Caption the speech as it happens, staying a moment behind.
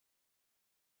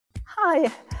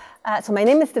Hi, so my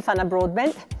name is Stefana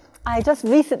Broadbent. I just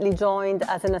recently joined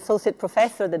as an associate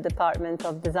professor at the Department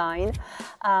of Design.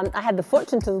 I had the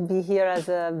fortune to be here as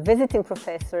a visiting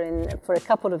professor for a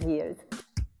couple of years.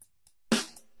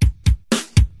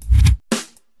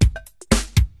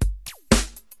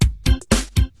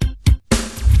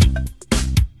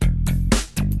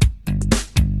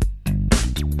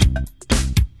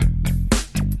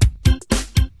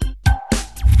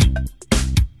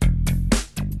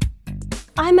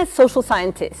 I'm a social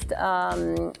scientist.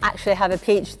 Actually, I have a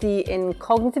PhD in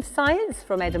cognitive science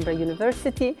from Edinburgh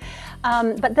University.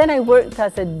 But then I worked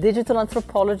as a digital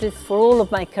anthropologist for all of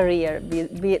my career,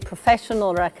 be it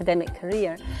professional or academic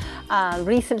career.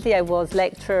 Recently, I was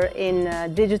lecturer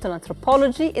in digital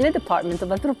anthropology in the Department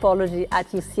of Anthropology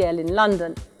at UCL in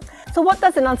London. So what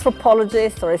does an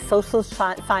anthropologist or a social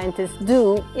scientist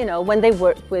do, when they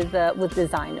work with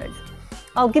designers?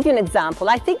 I'll give you an example.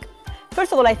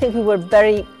 First of all, I think we were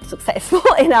very successful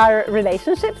in our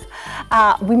relationships.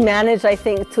 We managed, I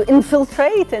think, to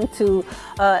infiltrate and to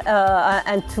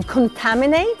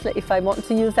contaminate, if I want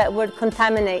to use that word,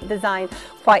 contaminate design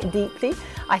quite deeply.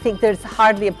 I think there's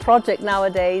hardly a project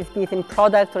nowadays, be it in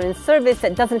product or in service,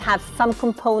 that doesn't have some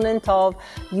component of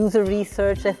user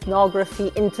research,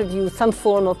 ethnography, interview, some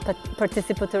form of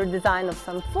participatory design of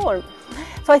some form.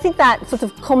 So I think that sort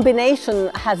of combination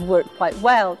has worked quite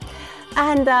well.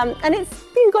 And it's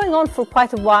been going on for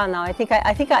quite a while now. I think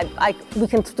we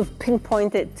can sort of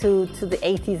pinpoint it to the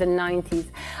 80s and 90s.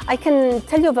 I can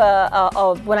tell you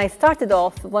of when I started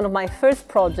off, one of my first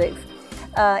projects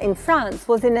in France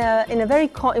was in very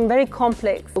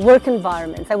complex work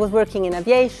environments. I was working in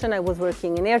aviation, I was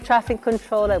working in air traffic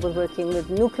control, I was working with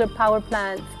nuclear power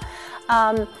plants,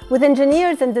 with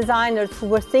engineers and designers who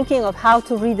were thinking of how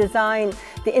to redesign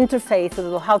the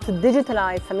interfaces or how to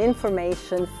digitalize some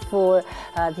information for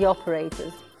the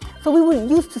operators. So we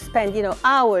used to spend,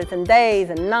 hours and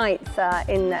days and nights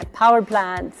in power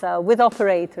plants with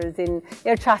operators in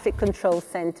air traffic control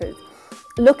centers,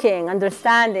 looking,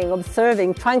 understanding,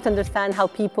 observing, trying to understand how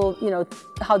people,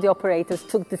 how the operators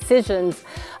took decisions,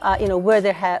 where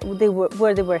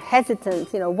they were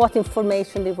hesitant, what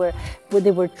information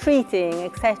they were treating,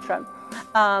 etc.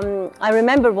 I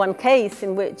remember one case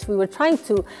in which we were trying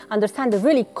to understand a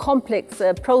really complex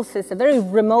process, a very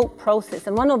remote process,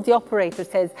 and one of the operators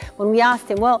says, when we asked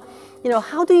him, well,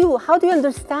 how do you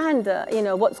understand,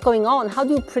 what's going on? How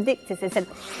do you predict this? He said,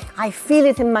 I feel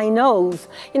it in my nose,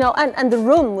 and the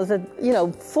room was,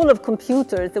 full of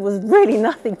computers. There was really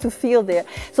nothing to feel there.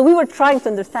 So we were trying to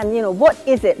understand, what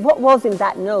is it? What was in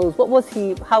that nose?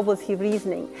 How was he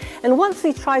reasoning? And once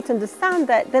we tried to understand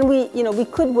that, then we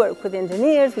could work with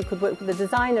engineers, we could work with the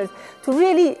designers to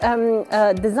really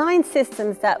design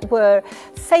systems that were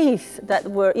safe, that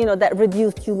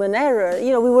reduced human error.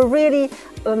 We were really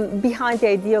behind the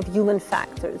idea of human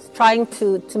factors, trying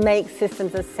to make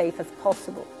systems as safe as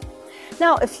possible.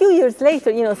 Now, a few years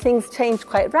later, things changed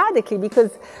quite radically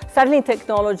because suddenly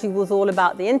technology was all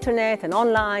about the internet and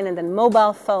online and then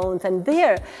mobile phones, and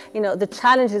there, the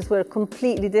challenges were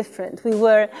completely different. We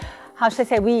were, how should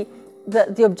I say,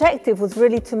 the objective was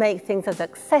really to make things as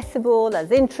accessible,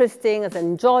 as interesting, as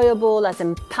enjoyable, as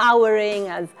empowering,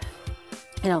 as,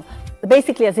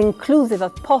 basically as inclusive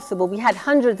as possible. We had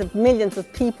hundreds of millions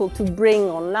of people to bring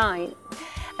online.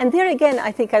 And there again,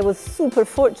 I think I was super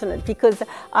fortunate because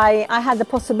I had the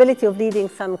possibility of leading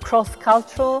some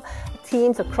cross-cultural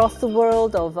teams across the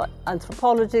world of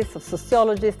anthropologists, of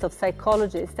sociologists, of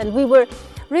psychologists. And we were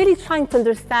really trying to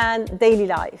understand daily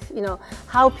life,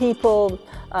 how people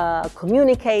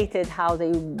communicated, how they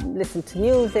listened to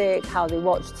music, how they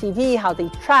watched TV, how they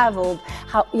traveled,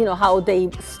 how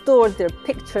they stored their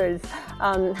pictures,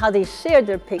 how they shared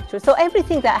their pictures. So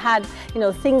everything that had,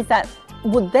 things that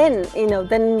would then,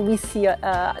 then we see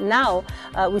now,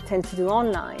 we tend to do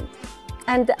online.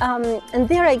 And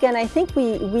there again, I think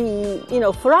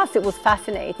for us it was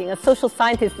fascinating. As social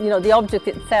scientists, the object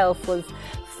itself was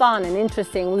fun and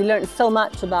interesting. We learned so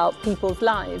much about people's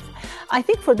lives. I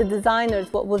think for the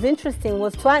designers, what was interesting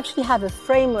was to actually have a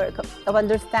framework of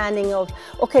understanding of,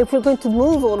 okay, if we're going to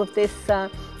move all of this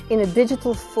in a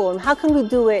digital form, how can we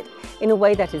do it in a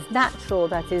way that is natural,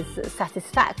 that is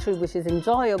satisfactory, which is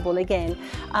enjoyable again?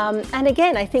 And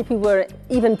again, I think we were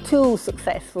even too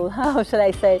successful, how shall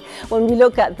I say, when we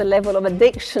look at the level of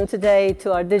addiction today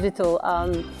to our digital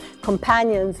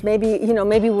companions, maybe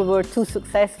we were too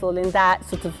successful in that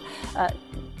sort of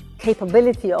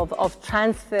capability of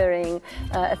transferring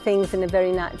things in a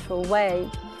very natural way.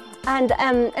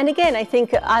 And again, I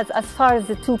think as far as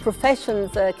the two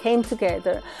professions came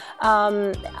together,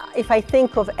 if I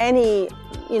think of any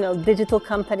digital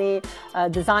company,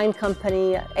 design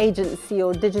company, agency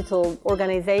or digital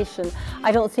organization,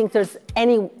 I don't think there's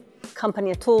any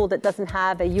company at all that doesn't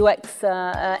have a UX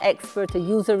expert, a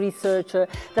user researcher,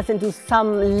 doesn't do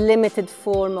some limited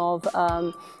form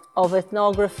of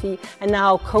ethnography, and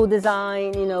now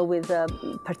co-design, with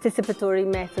participatory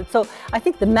methods. So I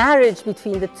think the marriage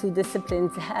between the two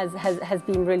disciplines has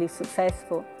been really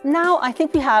successful. Now I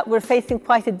think we're facing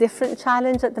quite a different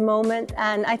challenge at the moment,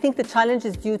 and I think the challenge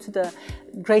is due to the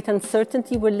great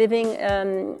uncertainty we're living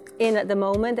in at the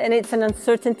moment, and it's an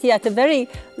uncertainty at a very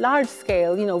large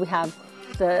scale. We have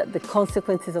the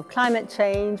consequences of climate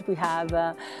change, we have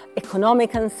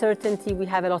economic uncertainty, we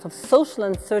have a lot of social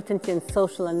uncertainty and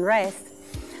social unrest.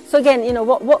 So again,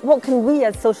 what can we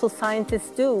as social scientists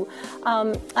do?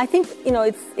 I think,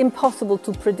 it's impossible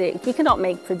to predict. We cannot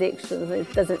make predictions.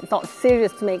 It's not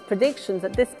serious to make predictions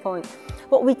at this point.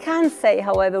 What we can say,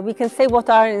 however, we can say what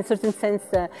are, in a certain sense,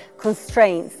 the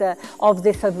constraints of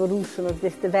this evolution, of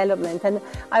this development. And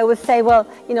I always say, well,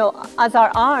 as our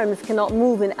arms cannot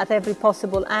move at every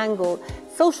possible angle,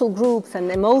 social groups and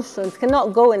emotions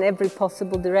cannot go in every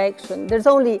possible direction. There's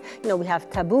only, we have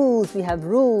taboos, we have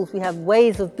rules, we have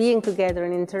ways of being together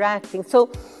and interacting. So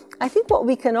I think what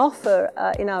we can offer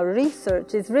in our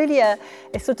research is really a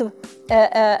sort of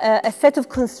a set of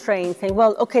constraints, saying,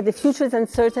 well, okay, the future is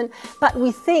uncertain, but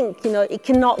we think, it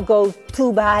cannot go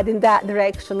too bad in that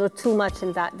direction or too much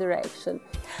in that direction.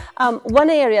 One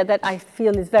area that I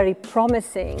feel is very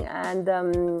promising,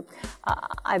 and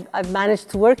I've managed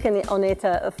to work on it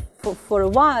for a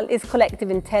while, is collective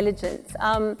intelligence.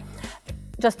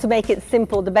 Just to make it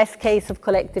simple, the best case of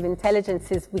collective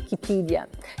intelligence is Wikipedia,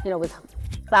 with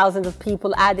thousands of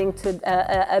people adding to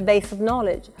a base of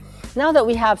knowledge. Now that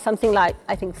we have something like,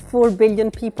 I think, 4 billion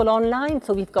people online,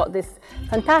 so we've got this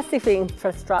fantastic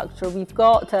infrastructure, we've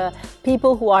got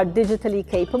people who are digitally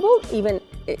capable, even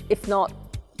if not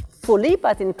fully,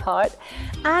 but in part,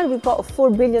 and we've got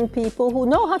 4 billion people who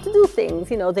know how to do things.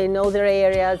 They know their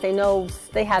areas,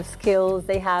 they have skills,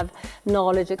 they have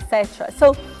knowledge, etc.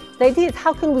 So the idea is,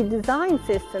 how can we design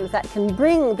systems that can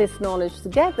bring this knowledge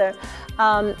together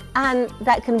and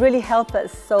that can really help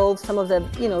us solve some of the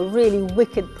really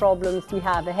wicked problems we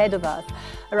have ahead of us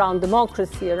around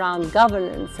democracy, around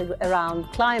governance, around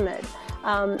climate.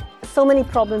 So many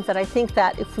problems that I think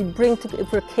that if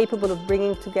we're capable of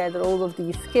bringing together all of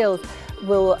these skills,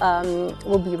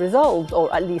 will be resolved,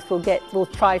 or at least we'll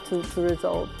try to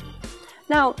resolve.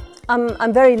 Now,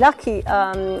 I'm very lucky.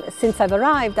 Since I've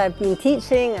arrived, I've been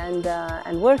teaching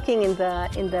and working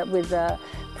with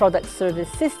product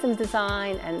service system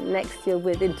design, and next year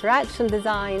with interaction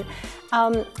design.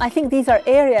 I think these are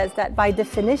areas that, by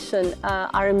definition,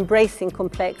 are embracing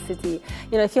complexity.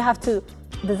 If you have to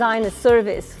design a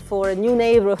service for a new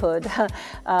neighborhood,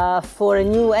 for a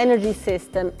new energy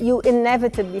system, you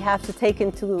inevitably have to take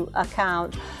into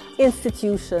account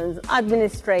institutions,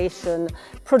 administration,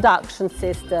 production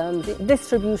systems,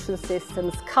 distribution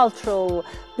systems, cultural,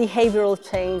 behavioral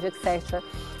change, etc.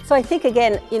 So I think,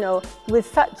 again, with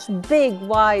such big,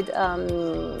 wide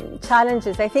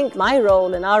challenges, I think my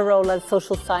role and our role as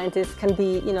social scientists can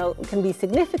be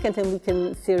significant, and we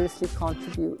can seriously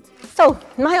contribute. So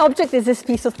my object is this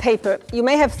piece of paper. You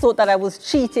may have thought that I was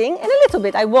cheating, and a little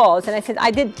bit I was, and I said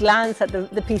I did glance at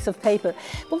the piece of paper.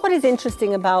 But what is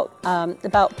interesting about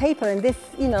paper and this,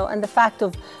 and the fact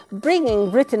of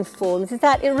bringing written forms, is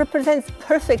that it represents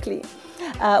perfectly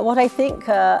what I think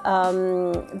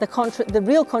the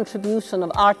real contribution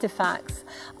of artifacts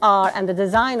are, and the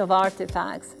design of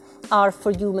artifacts are,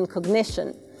 for human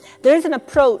cognition. There is an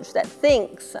approach that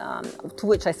thinks, to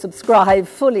which I subscribe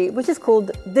fully, which is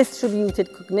called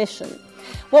distributed cognition.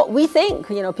 What we think,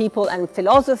 people and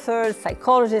philosophers,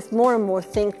 psychologists, more and more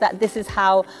think that this is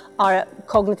how our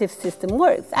cognitive system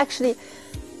works. Actually,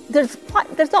 there's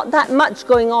not that much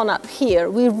going on up here.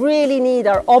 We really need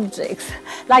our objects.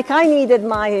 Like I needed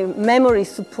my memory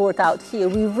support out here.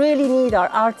 We really need our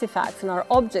artifacts and our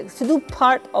objects to do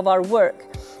part of our work.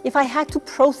 If I had to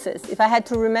process, if I had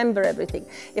to remember everything,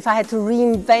 if I had to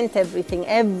reinvent everything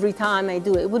every time I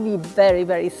do it, it would be very,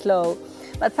 very slow.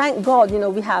 But thank God,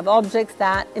 we have objects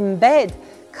that embed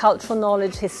cultural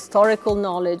knowledge, historical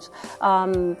knowledge,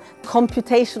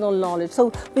 computational knowledge.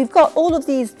 So we've got all of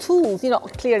these tools.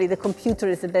 Clearly the computer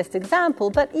is the best example,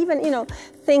 but even,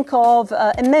 think of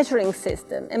a measuring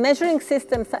system. A measuring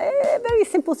system is a very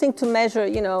simple thing to measure,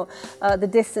 the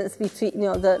distance between,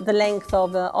 the length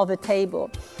of a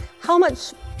table. How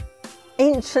much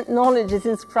ancient knowledge is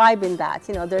inscribed in that.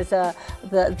 You know, there's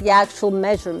the actual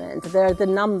measurement, there are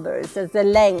the numbers, there's the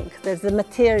length, there's the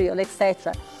material,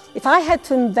 etc. If I had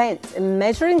to invent a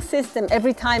measuring system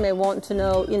every time I want to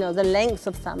know, you know, the length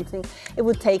of something, it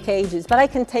would take ages. But I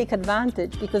can take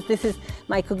advantage because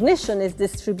my cognition is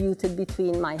distributed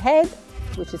between my head,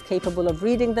 which is capable of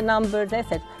reading the numbers,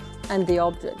 etc., and the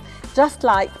object. Just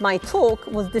like my talk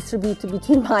was distributed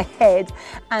between my head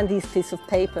and this piece of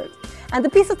paper. And the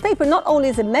piece of paper not only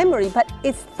is a memory, but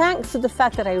it's thanks to the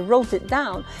fact that I wrote it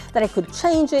down, that I could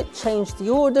change it, change the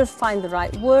order, find the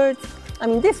right words. I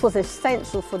mean, this was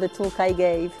essential for the talk I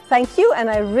gave. Thank you, and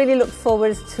I really look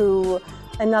forward to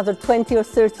another 20 or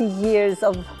 30 years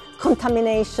of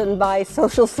contamination by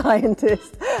social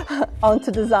scientists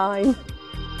onto design.